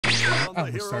the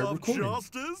hero of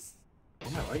justice?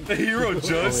 The hero of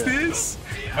justice?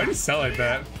 Why do you sound like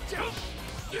that?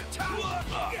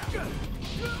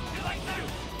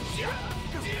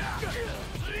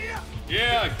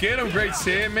 Yeah, get him, Great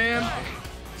Sandman.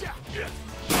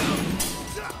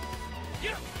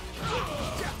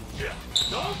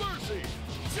 No mercy.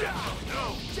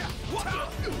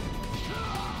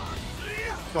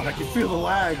 God, I can feel the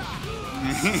lag.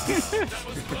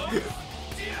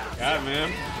 Yeah,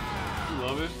 man. I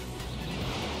love it.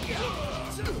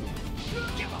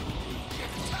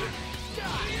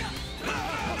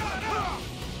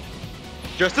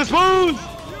 Justice Smooth!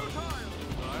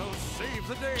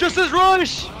 Justice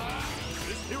Rush!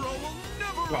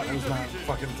 God, that was not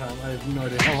fucking time. I have no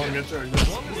idea how long it took.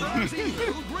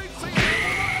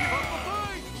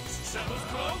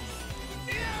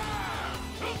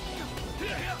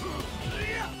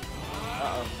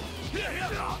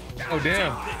 Oh,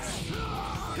 damn.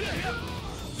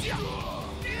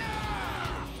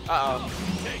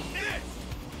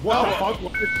 What the fuck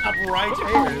was this up right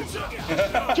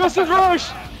here? Justice Rush!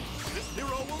 This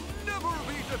hero will never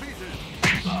be defeated.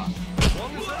 As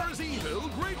long as there is evil,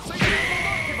 Great Satan will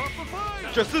not give up the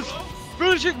fight. Justice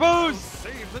Finishing Pose!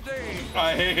 Save the day.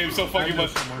 I hate him so fucking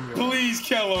much. Please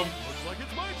kill him. Looks like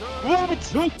it's my turn.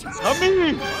 What? Not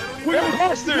me! We're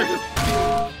faster!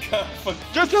 God, fuck.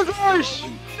 Justice Rush!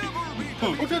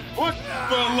 For the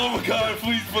love of God,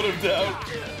 please put him down.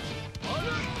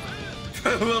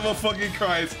 For the love of fucking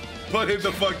Christ, put him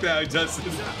the fuck down,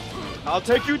 Justice. I'll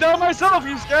take you down myself,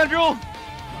 you scoundrel!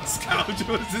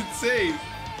 Scoundrel is insane.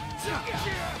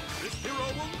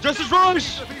 Justice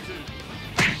Rush!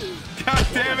 God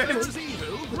damn it! There is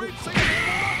evil, Great Satan will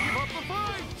not give up the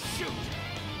fight. Shoot.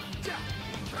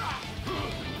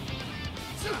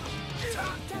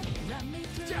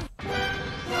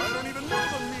 I don't even know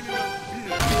the meaning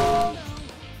of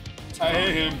fear. I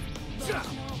hate him.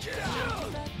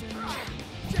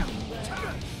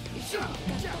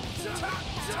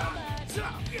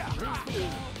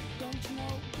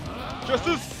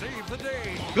 Justice Save the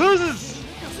day. loses!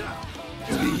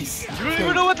 Please. You don't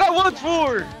even know what that one's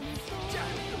for!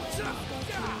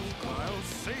 I'll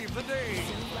save the day.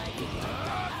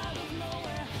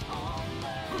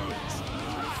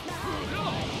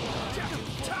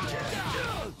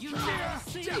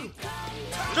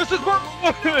 Justice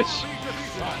Rush!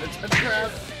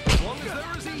 As long as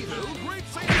there is evil, Great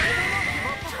Satan will not give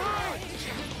up the fight.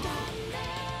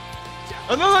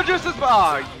 Another Justice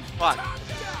Ah, you fuck.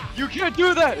 You can't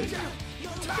do that!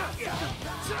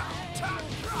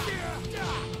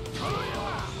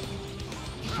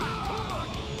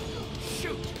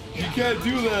 You can't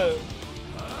do that.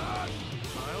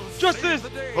 Justice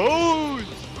Pose!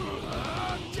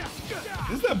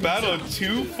 This is a battle of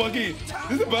two fucking.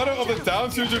 This is a battle of a Down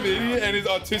syndrome idiot and his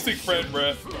autistic friend,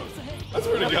 bruh. That's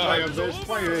where the guy.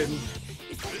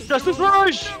 Justice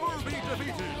Rush!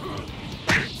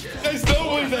 There's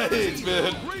no way that hits,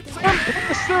 man.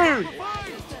 Imposter!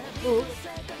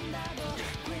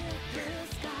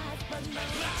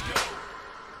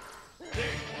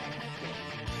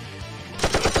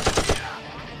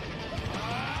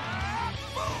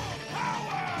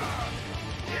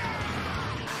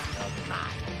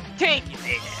 Take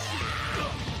this!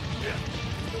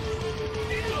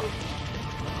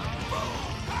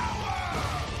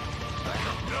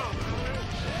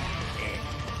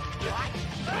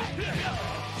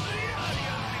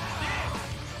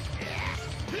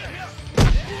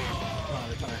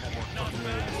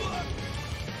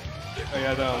 I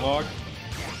got that unlocked.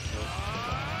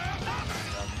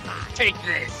 Take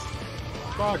this!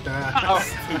 Fuck that.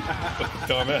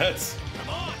 Dumbass. Come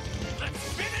on, let's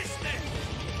finish this.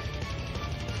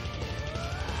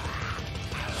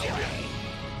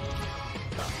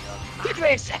 Take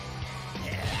this!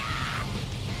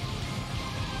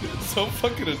 It's so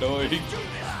fucking annoying.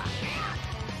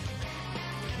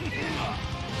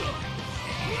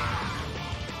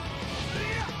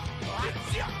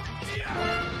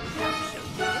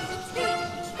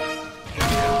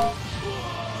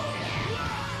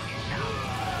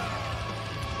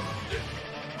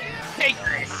 Take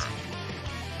this!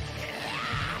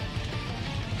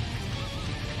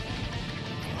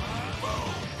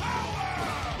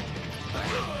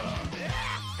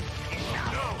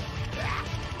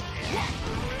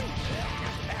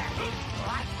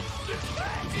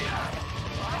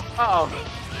 Uh-oh.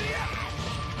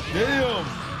 Damn.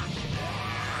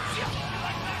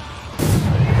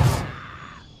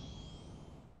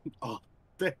 Oh,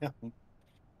 damn.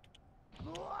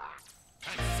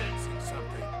 I'm sensing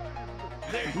something.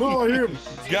 No, him.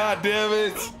 God damn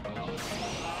it.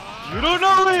 You don't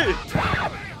know it!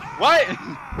 What?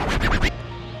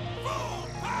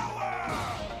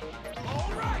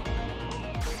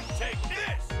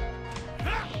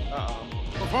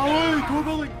 far away! Cool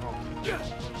building!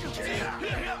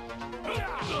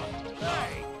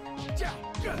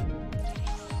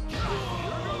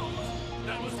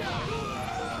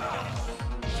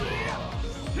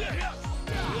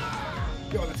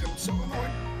 Yo, that's him so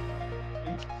annoying.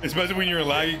 Especially when you're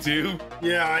lagging too.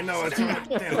 Yeah, I know. It's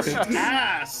damn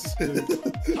ass.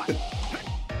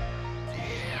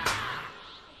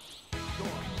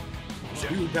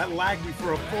 Dude, that lagged me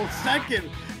for a full second.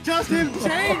 Just him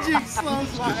changing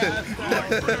slows my ass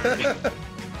down.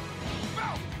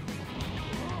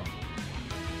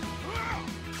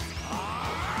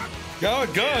 Got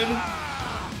a gun.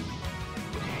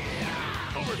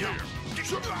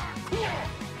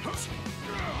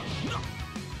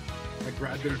 I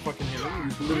grabbed him and fucking hit him. He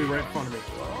was literally right in front of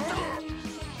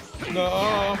me.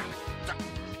 No.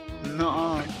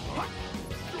 No.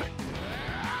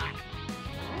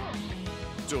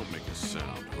 Don't make a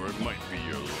sound, or it might be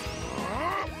your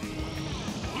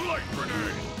light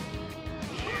grenade.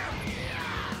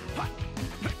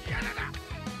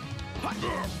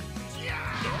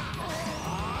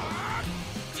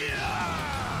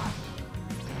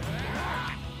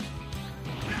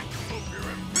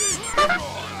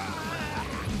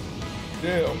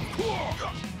 Damn.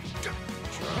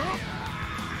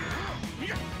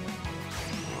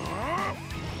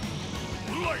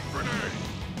 Light grenade.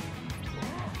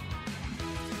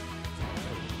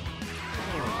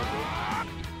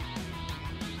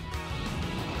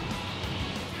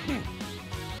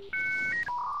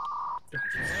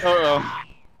 Uh-oh.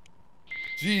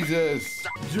 Jesus.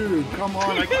 Dude, come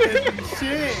on. I can't do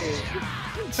shit.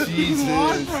 Jesus.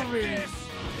 Run from me.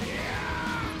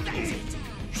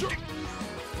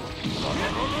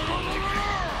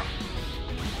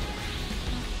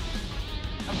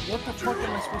 What the fuck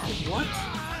am I supposed to? What?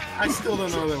 I still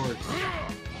don't know how that works.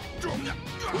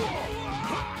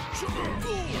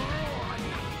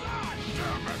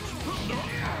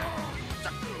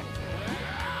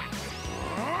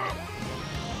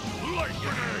 Light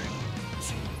grenade.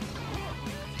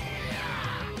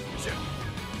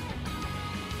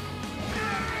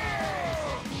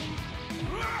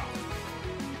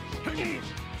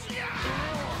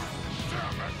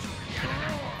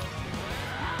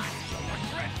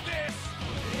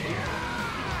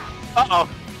 Uh-oh.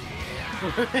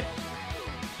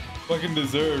 Fucking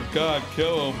deserve. God,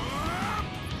 kill him.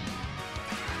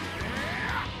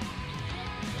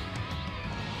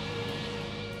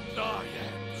 I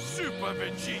am Super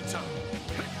Vegeta.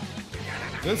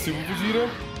 Is that Super Vegeta?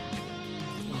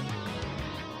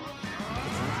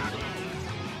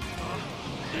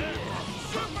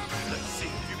 Let's see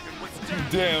if you can withstand.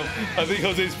 Damn. I think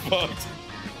Jose's fucked.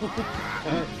 I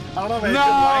don't know, man. No!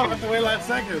 I have to wait last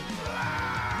second.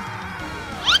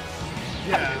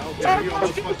 Yeah, okay. You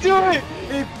almost fucking Do it!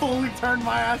 It fully turned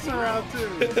my ass around, too.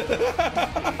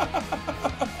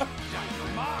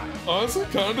 Honestly,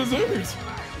 kind of deserves.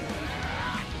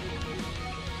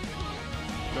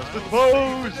 Justice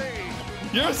pose!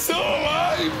 You're still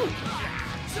alive!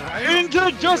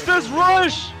 Into Justice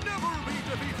Rush!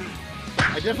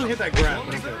 I definitely hit that grab.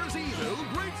 but okay. There is evil,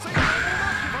 great Satan will not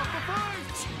give up the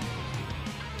fight.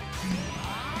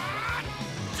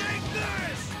 Take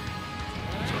this!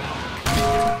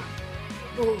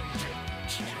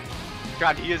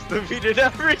 God, he has defeated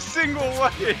every single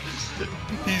way!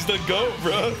 He's the GOAT,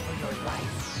 bro.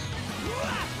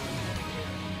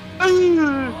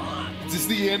 Is this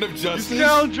the end of justice?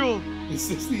 Scoundrel! Is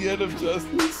this the end of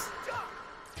justice?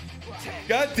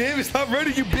 God damn it, stop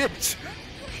running, you bitch!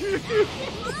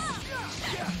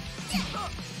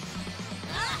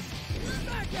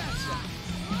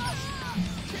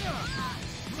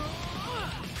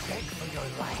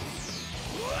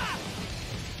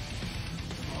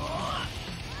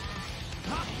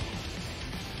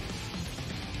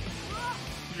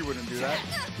 You wouldn't do that.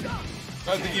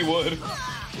 I think he would.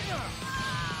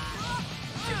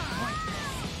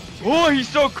 Oh, he's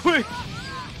so quick!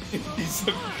 He's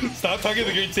so... Stop talking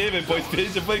the Great Saiyan voice,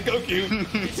 bitch, and play Goku.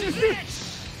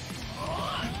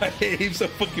 I hate him so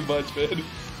fucking much, man.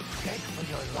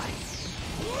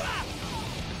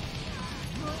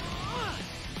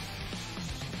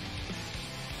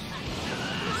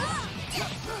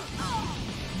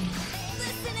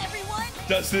 Listen, everyone.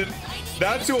 Justin,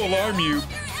 not to alarm you,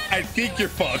 I think you're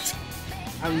fucked.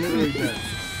 I'm literally dead.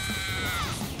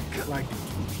 Like,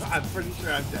 I'm pretty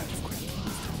sure I'm dead.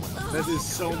 That is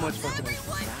so much fucking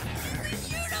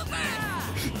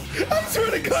I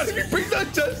swear to God, if he brings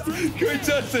out Justin, Great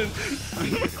Justin,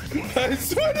 I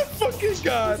swear to fucking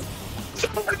God.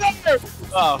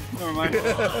 Oh, never mind.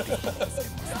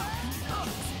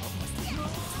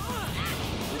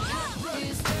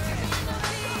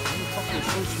 It's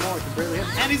so small, I can barely hit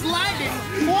him. And he's lagging!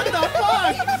 What the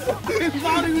fuck? I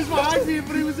thought he was behind me,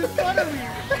 but he was in front of me.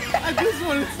 At this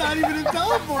one, it's not even in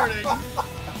teleporting.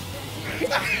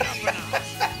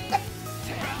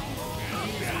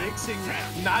 He's mixing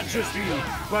not just me,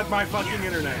 but my fucking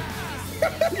internet.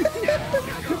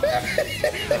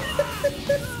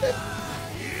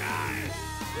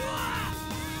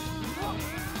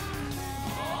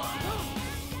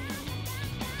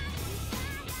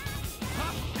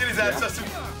 Get his ass, Justin.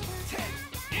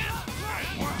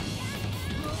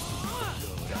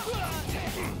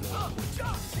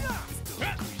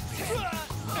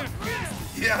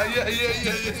 Yeah.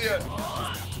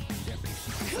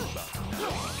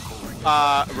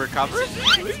 Recover?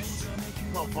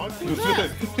 Oh, fuck that.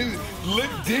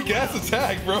 Lit dick ass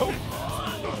attack, bro.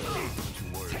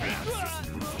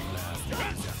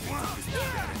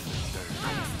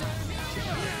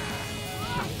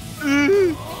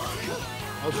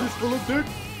 I'll just full of dick.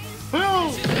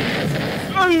 Hell!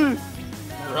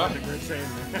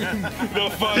 The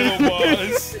final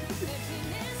boss.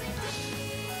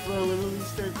 Bro, literally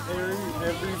starts airing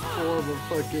every form of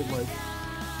fucking like.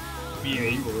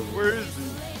 Where is he?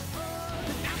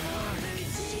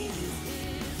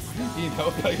 You know,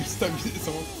 like you're stuck.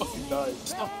 Someone fucking died.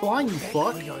 Stop flying, you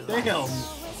fuck. Damn.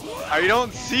 I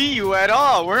don't see you at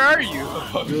all. Where are you?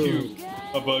 Above you.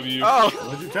 Above you. Oh,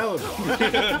 What'd you tell him?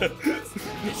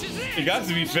 It got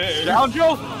to be fair.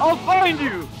 scoundrel! I'll find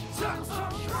you!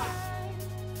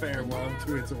 Fair, well, I'm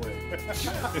 2 hits away. That's to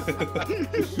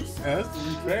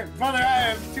be fair. Brother, I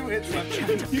have 2 hits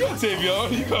left. You got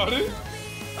Tavion. You got it.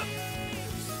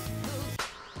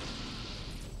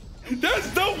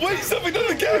 That's don't waste something to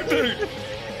the character.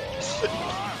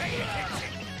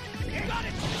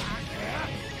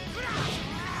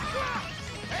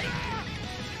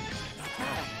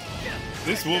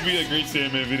 This will be a great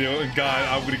Sandman video, and God,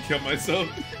 I'm gonna kill myself.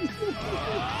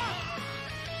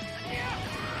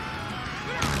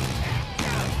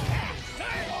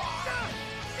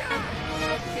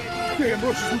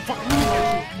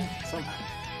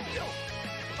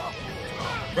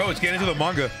 Bro, it's getting into the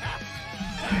manga.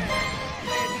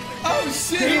 Oh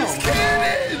shit, it's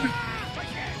canon!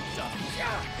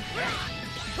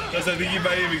 Because I think you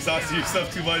might have exhausted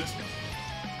yourself too much.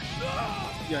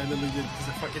 Yeah, I literally did because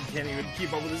I fucking can't even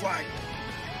keep up with his lag.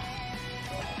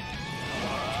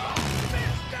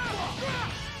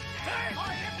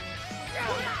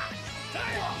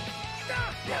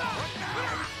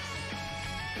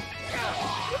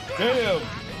 Damn!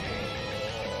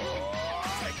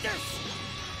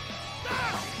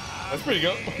 That's pretty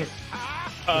good.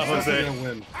 Jose. Gonna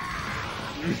win.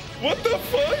 What the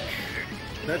fuck?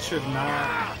 That should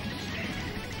not.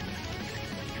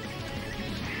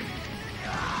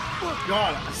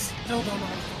 God, I still don't know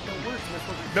how to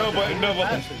fucking work. No,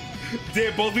 but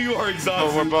damn, both of you are Oh,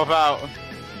 exhausted. we're both out.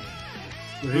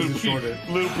 He's shorter.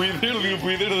 Little breather.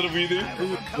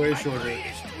 Way shorter.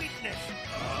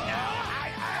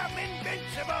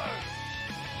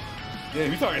 Yeah, if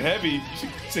you're talking heavy, you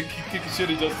should kick the shit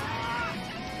in Justin.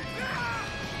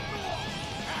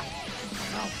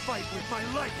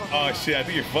 Oh shit, I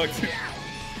think you're fucked.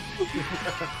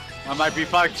 I might be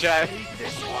fucked, Chad.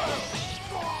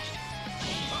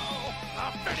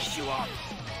 I'll finish you off.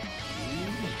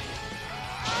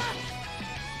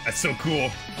 That's so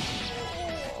cool.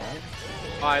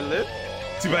 I live.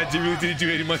 Too bad you really didn't do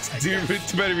any much. Too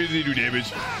bad it really didn't do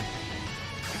damage.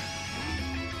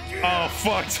 Oh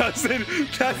fuck, Justin!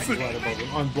 That's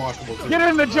Unblockable. Too. Get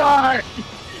in the jar!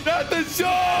 not the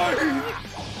jar!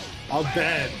 I'm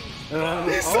dead.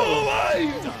 He's still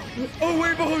alive! Oh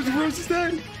wait, but Rose is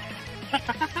dead!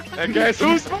 And guess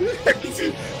who's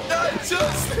Not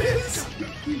Justice!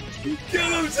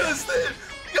 Kill him, Justin!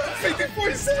 You got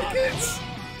 54 seconds!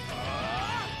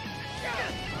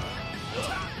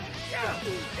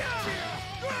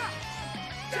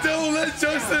 Don't let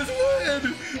Justice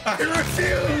win! I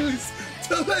refuse!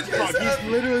 Don't let this Fuck, happen!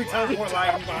 he's literally teleport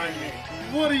lagging behind me.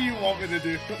 What do you want me to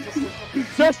do?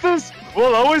 justice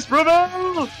will always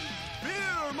prevail?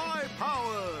 Fear my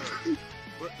power!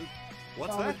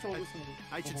 What's that?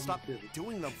 I should stop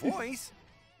doing the voice.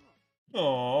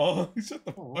 Aw, shut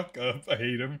the fuck up. I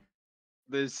hate him.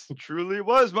 This truly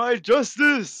was my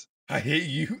justice. I hate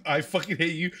you. I fucking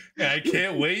hate you. And I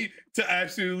can't wait to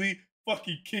absolutely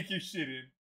fucking kick your shit in.